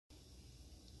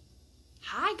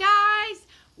Hi guys,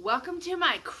 welcome to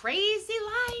my crazy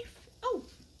life. Oh,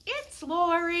 it's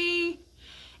Lori.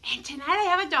 And tonight I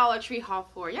have a Dollar Tree haul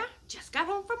for you. Just got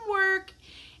home from work.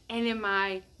 And in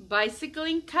my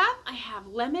bicycling cup, I have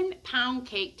lemon pound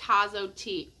cake Tazo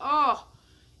tea. Oh,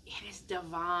 it is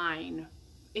divine.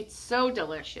 It's so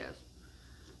delicious.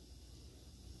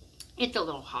 It's a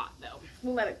little hot though.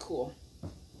 We'll let it cool.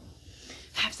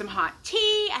 Have some hot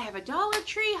tea. I have a Dollar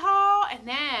Tree haul. And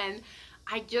then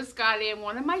I just got in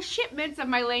one of my shipments of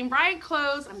my Lane Bryant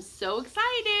clothes. I'm so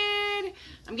excited.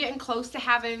 I'm getting close to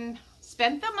having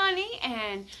spent the money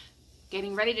and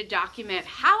getting ready to document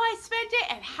how I spent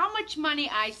it and how much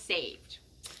money I saved.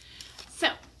 So,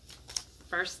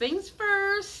 first things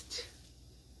first,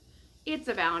 it's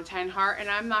a Valentine heart, and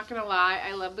I'm not gonna lie,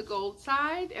 I love the gold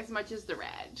side as much as the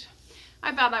red.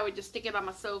 I thought I would just stick it on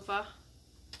my sofa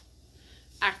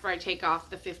after I take off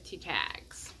the 50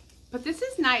 tags. But this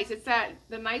is nice. It's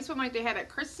the nice one like they had at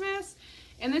Christmas,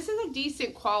 and this is a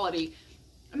decent quality.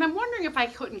 And I'm wondering if I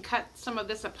couldn't cut some of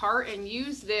this apart and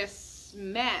use this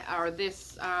mermaid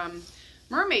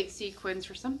sequins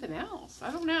for something else.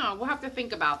 I don't know. We'll have to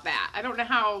think about that. I don't know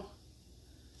how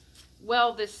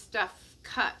well this stuff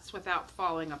cuts without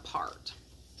falling apart.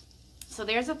 So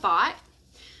there's a thought.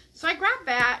 So I grabbed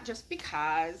that just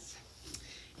because.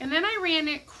 And then I ran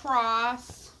it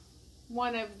across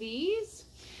one of these.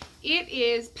 It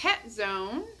is Pet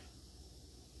Zone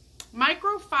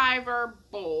microfiber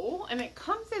bowl, and it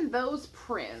comes in those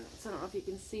prints. I don't know if you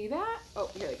can see that. Oh,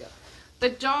 here we go. The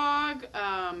dog,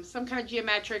 some kind of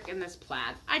geometric, and this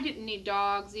plaid. I didn't need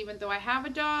dogs, even though I have a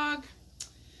dog.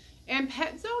 And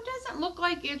Pet Zone doesn't look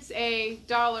like it's a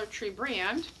Dollar Tree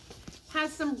brand.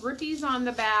 Has some grippies on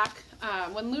the back.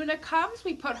 When Luna comes,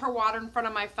 we put her water in front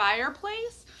of my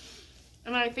fireplace.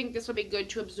 And I think this will be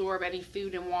good to absorb any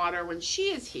food and water when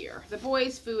she is here. The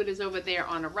boys' food is over there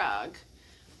on a rug,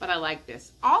 but I like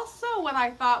this. Also, what I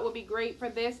thought would be great for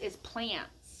this is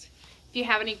plants. If you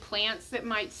have any plants that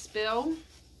might spill,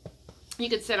 you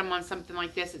could set them on something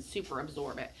like this. It's super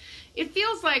absorbent. It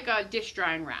feels like a dish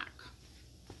drying rack.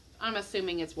 I'm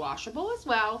assuming it's washable as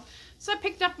well. So I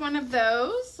picked up one of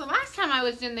those. The last time I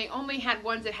was in, they only had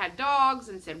ones that had dogs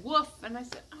and said woof. And I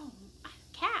said, oh, I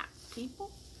have cats,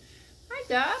 people. Hi,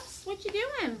 Dubs. What you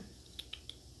doing?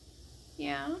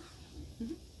 Yeah.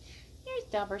 Here's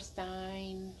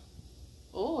Dubberstein.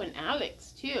 Oh, and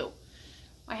Alex, too.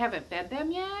 I haven't fed them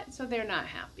yet, so they're not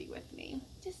happy with me.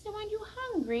 Just so, are you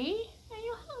hungry? Are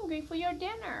you hungry for your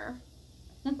dinner?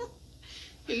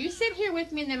 Here, you sit here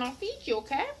with me, and then I'll feed you,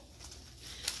 okay?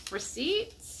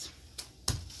 Receipts.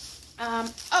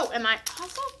 Oh, and I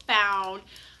also found,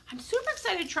 I'm super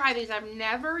excited to try these. I've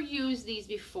never used these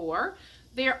before.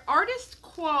 They're artist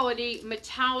quality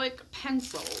metallic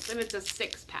pencils, and it's a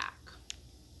 6-pack.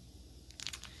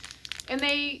 And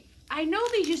I know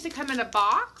these used to come in a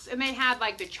box, and they had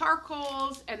like the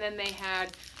charcoals, and then they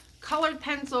had colored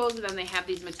pencils, and then they have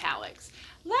these metallics.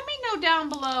 Let me know down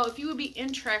below if you would be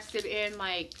interested in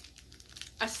like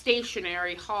a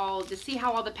stationery haul to see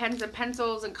how all the pens and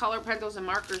pencils and colored pencils and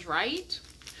markers write.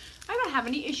 I don't have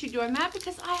any issue doing that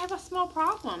because I have a small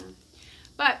problem.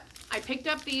 But I picked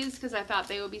up these because I thought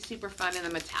they would be super fun in the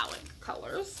metallic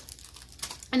colors.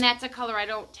 And that's a color I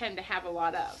don't tend to have a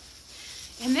lot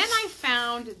of. And then I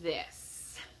found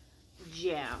this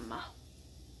gem.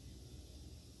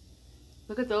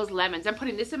 Look at those lemons. I'm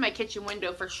putting this in my kitchen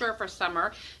window for sure for summer.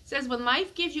 It says, when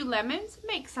life gives you lemons,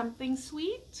 make something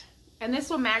sweet. And this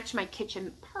will match my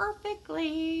kitchen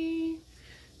perfectly.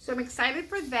 So I'm excited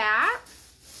for that.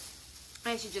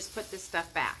 I should just put this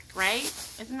stuff back, right?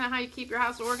 Isn't that how you keep your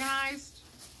house organized?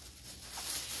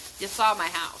 You saw my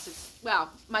house.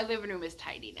 Well, my living room is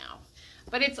tidy now.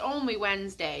 But it's only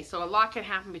Wednesday, so a lot can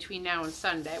happen between now and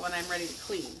Sunday when I'm ready to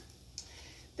clean.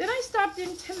 Then I stopped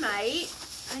in tonight.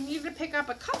 I needed to pick up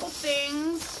a couple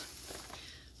things.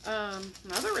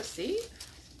 Another receipt.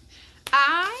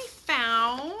 I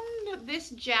found this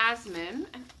jasmine.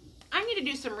 I need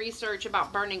to do some research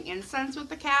about burning incense with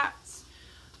the cats.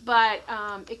 But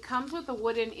it comes with a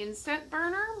wooden incense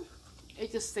burner.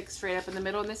 It just sticks straight up in the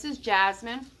middle. And this is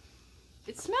jasmine.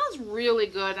 It smells really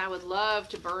good. I would love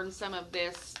to burn some of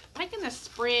this, like in the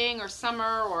spring or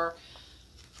summer or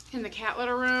in the cat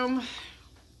litter room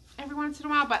every once in a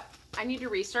while. But I need to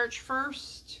research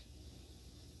first.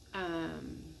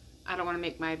 I don't want to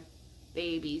make my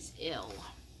babies ill.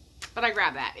 But I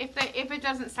grab that. If it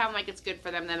doesn't sound like it's good for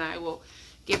them, then I will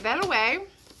give that away.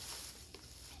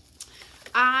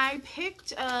 I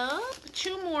picked up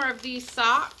 2 more of these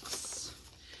socks.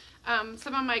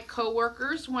 Some of my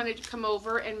co-workers wanted to come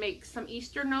over and make some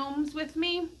Easter gnomes with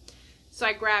me. So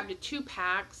I grabbed a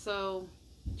 2-pack. So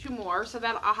more. So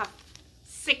that I'll have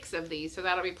 6 of these. So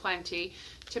that'll be plenty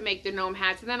to make the gnome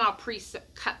hats. And then I'll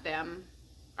pre-cut them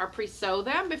or pre-sew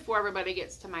them before everybody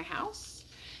gets to my house.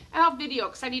 And I'll video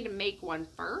because I need to make one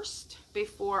first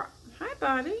before, hi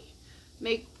buddy,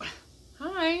 make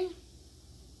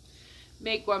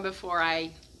one before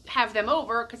I have them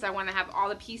over, because I want to have all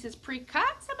the pieces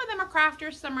pre-cut. Some of them are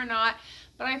crafters, some are not,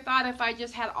 but I thought if I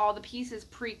just had all the pieces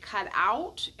pre-cut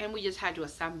out and we just had to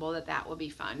assemble, that would be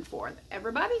fun for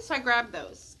everybody. So I grabbed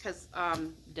those because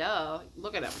duh,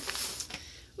 look at them.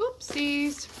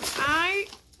 Oopsies.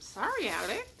 Sorry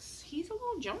Alex, he's a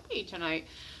little jumpy tonight.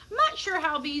 I'm not sure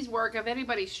how these work, if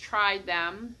anybody's tried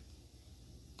them.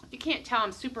 If you can't tell,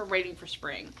 I'm super waiting for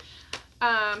spring.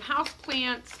 House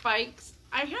plant spikes.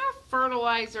 I have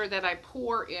fertilizer that I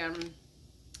pour in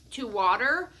to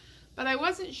water, but I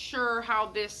wasn't sure how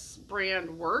this brand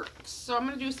works. So I'm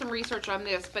going to do some research on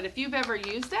this. But if you've ever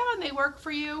used them and they work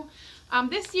for you,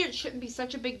 this year it shouldn't be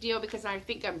such a big deal because I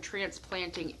think I'm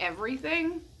transplanting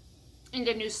everything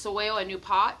into new soil and new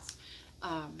pots.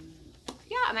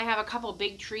 Yeah, and I have a couple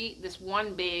big trees. This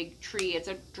one big tree, it's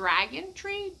a dragon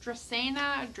tree,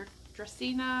 Dracaena,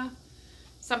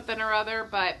 something or other,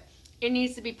 but it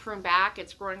needs to be pruned back.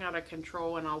 It's growing out of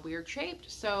control and all weird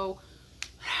shaped. So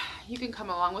you can come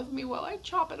along with me while I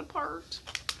chop it apart.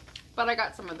 But I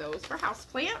got some of those for house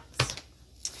plants.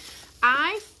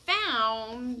 I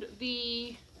found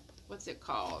the, what's it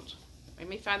called? Let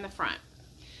me find the front.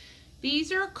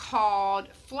 These are called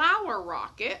flower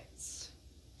rockets.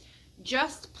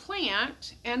 Just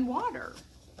plant and water.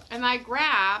 And I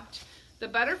grabbed the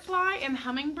butterfly and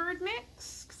hummingbird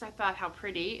mix because I thought how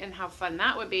pretty and how fun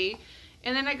that would be.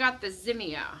 And then I got the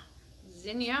zinnia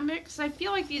mix. I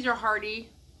feel like these are hardy.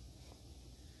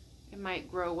 It might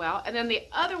grow well. And then the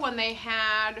other one they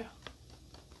had,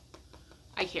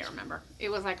 I can't remember. It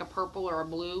was like a purple or a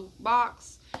blue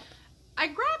box. I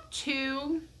grabbed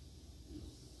 2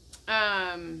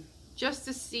 just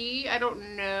to see. I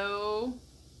don't know.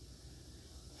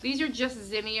 These are just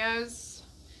zinnias.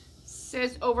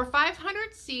 Says over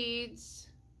 500 seeds.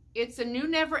 It's a new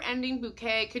never-ending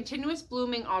bouquet, continuous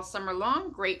blooming all summer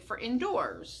long, great for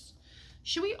indoors.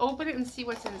 Should we open it and see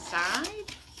what's inside?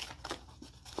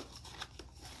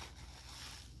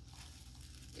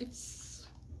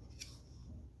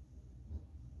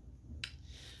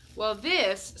 Well,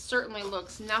 this certainly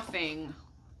looks nothing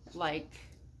like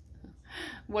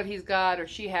what he's got or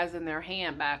she has in their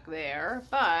hand back there,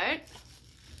 but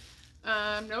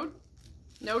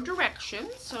no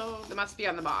directions, so they must be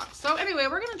on the box. So anyway,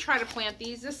 we're going to try to plant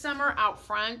these this summer out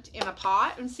front in a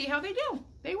pot and see how they do.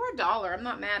 They were $1. I'm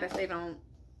not mad if they don't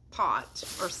pot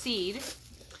or seed.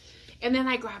 And then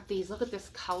I grabbed these. Look at this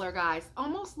color, guys.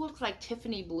 Almost looks like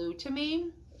Tiffany blue to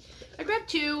me. I grabbed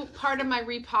 2. Part of my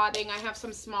repotting, I have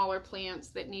some smaller plants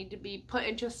that need to be put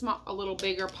into a little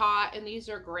bigger pot, and these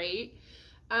are great.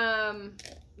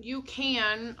 You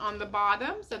can, on the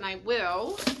bottoms, and I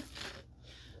will,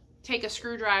 take a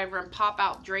screwdriver and pop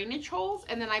out drainage holes,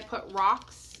 and then I put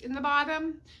rocks in the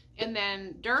bottom and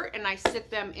then dirt, and I sit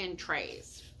them in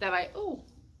trays that I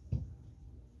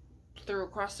threw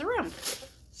across the room.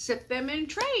 Sit them in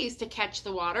trays to catch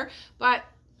the water, but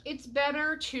it's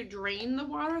better to drain the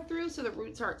water through so the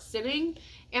roots aren't sitting.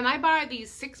 And I buy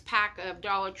these 6-pack of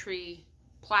Dollar Tree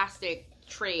plastic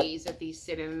trays that these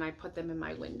sit in, and I put them in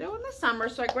my window in the summer.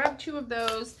 So I grabbed 2 of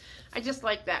those. I just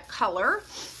like that color.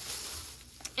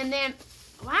 And then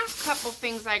last couple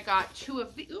things, I got 2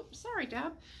 of the, oops, sorry,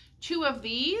 Deb, 2 of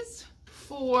these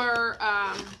for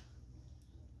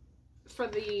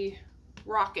the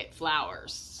rocket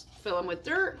flowers. Fill them with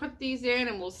dirt, put these in,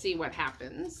 and we'll see what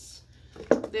happens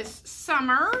this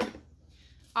summer.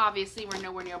 Obviously, we're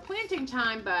nowhere near planting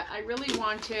time, but I really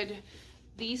wanted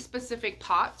these specific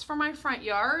pots for my front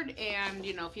yard, and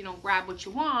you know, if you don't grab what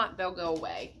you want, they'll go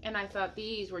away. And I thought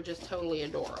these were just totally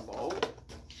adorable.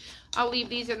 I'll leave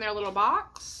these in their little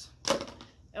box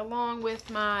along with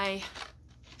my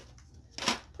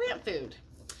plant food.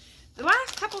 The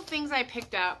last couple things I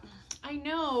picked up, I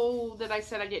know that I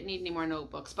said I didn't need any more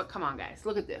notebooks, but come on guys,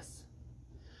 look at this.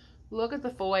 Look at the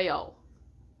foil.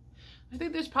 I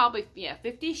think there's probably, yeah,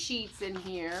 50 sheets in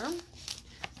here.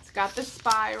 It's got the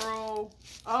spiral.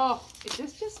 Oh,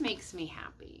 this just makes me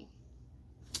happy.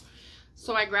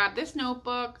 So I grabbed this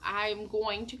notebook. I'm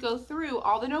going to go through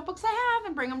all the notebooks I have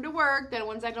and bring them to work, the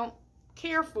ones I don't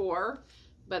care for.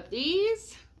 But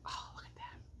these, oh, look at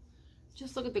that.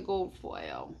 Just look at the gold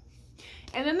foil.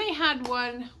 And then they had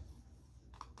one,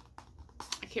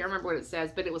 I can't remember what it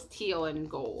says, but it was teal and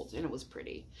gold, and it was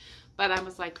pretty. But I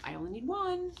was like, I only need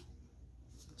one.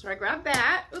 So I grabbed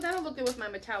that. Oh, that'll look good with my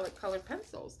metallic colored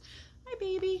pencils. Hi,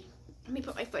 baby. Let me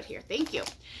put my foot here. Thank you.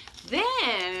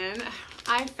 Then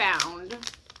I found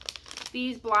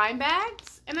these blind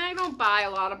bags. And I don't buy a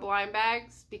lot of blind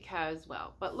bags because,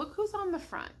 well, but look who's on the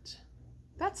front.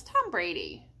 That's Tom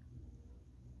Brady.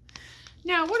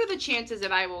 Now, what are the chances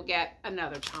that I will get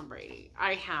another Tom Brady?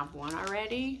 I have one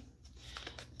already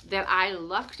that I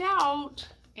lucked out.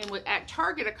 And at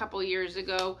Target a couple years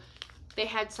ago, they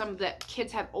had some that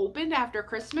kids had opened after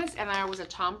Christmas, and there was a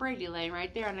Tom Brady laying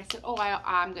right there. And I said, oh,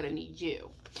 I'm going to need you.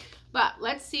 But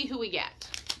let's see who we get.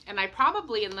 And I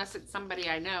probably, unless it's somebody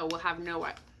I know, will have no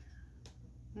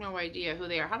idea who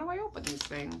they are. How do I open these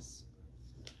things?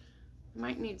 I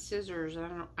might need scissors.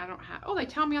 I don't have. Oh, they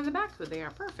tell me on the back who they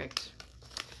are. Perfect.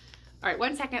 All right,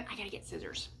 1 second. I got to get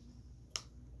scissors.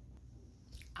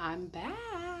 I'm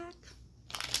back.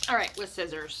 All right, with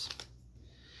scissors.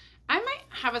 I might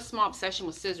have a small obsession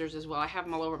with scissors as well. I have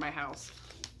them all over my house,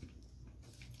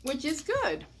 which is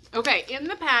good. Okay, in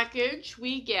the package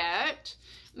we get,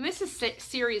 and this is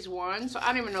series 1, so I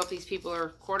don't even know if these people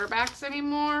are quarterbacks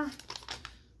anymore.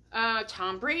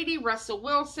 Tom Brady, Russell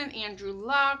Wilson, Andrew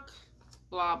Luck,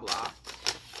 blah, blah.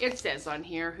 It says on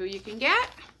here who you can get.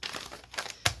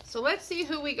 So let's see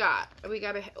who we got. We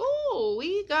got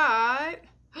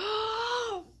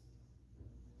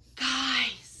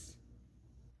guys,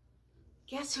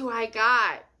 guess who I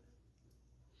got?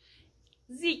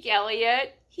 Zeke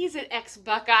Elliott. He's an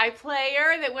ex-Buckeye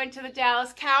player that went to the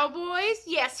Dallas Cowboys.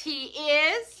 Yes, he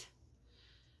is.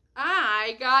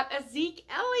 I got a Zeke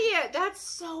Elliott. That's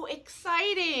so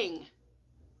exciting.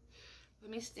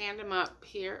 Let me stand him up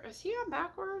here. Is he on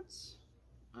backwards?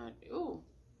 Ooh.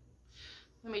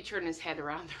 Let me turn his head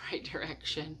around the right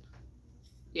direction.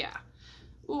 Yeah.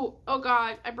 Ooh, oh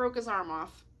God, I broke his arm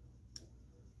off.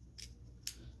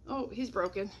 Oh, he's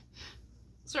broken.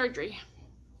 Surgery.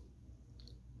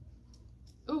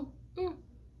 Ooh, ooh.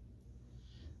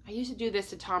 I used to do this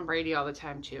to Tom Brady all the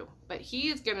time too. But he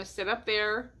is going to sit up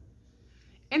there.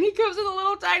 And he comes with a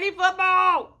little tiny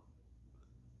football.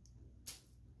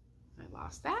 I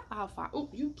lost that. I'll find. Oh,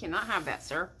 you cannot have that,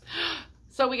 sir.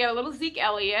 So we got a little Zeke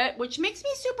Elliott, which makes me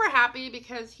super happy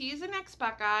because he's an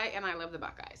ex-Buckeye and I love the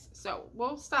Buckeyes. So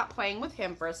we'll stop playing with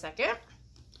him for a second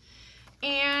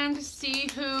and see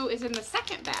who is in the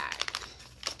second bag.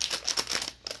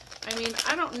 I mean,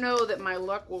 I don't know that my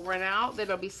luck will run out, that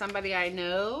it'll be somebody I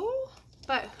know,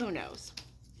 but who knows?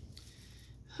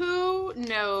 Who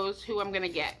knows who I'm going to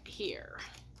get here?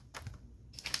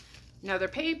 Another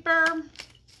paper.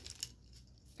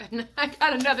 And I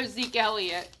got another Zeke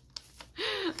Elliott.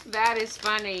 That is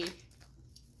funny.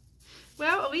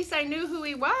 Well, at least I knew who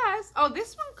he was. Oh,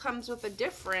 this one comes with a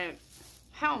different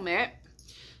helmet.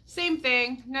 Same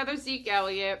thing. Another Zeke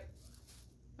Elliott.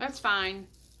 That's fine.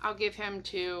 I'll give him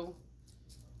to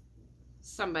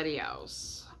somebody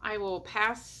else. I will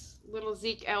pass little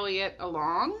Zeke Elliott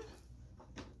along.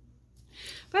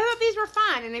 But I thought these were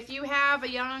fun. And if you have a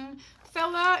young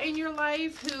fella in your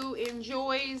life who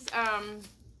enjoys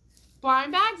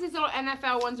blind bags, these little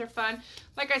NFL ones are fun.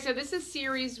 Like I said, this is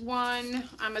series 1.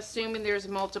 I'm assuming there's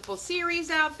multiple series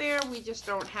out there. We just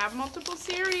don't have multiple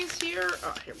series here.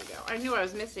 Oh, here we go. I knew I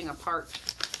was missing a part.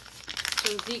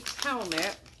 So Zeke's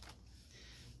helmet.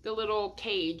 The little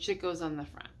cage that goes on the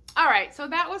front. All right, so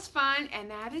that was fun, and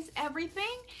that is everything.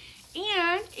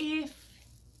 And if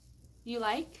you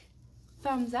like,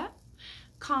 thumbs up,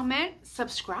 comment,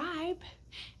 subscribe,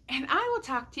 and I will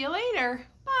talk to you later.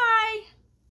 Bye.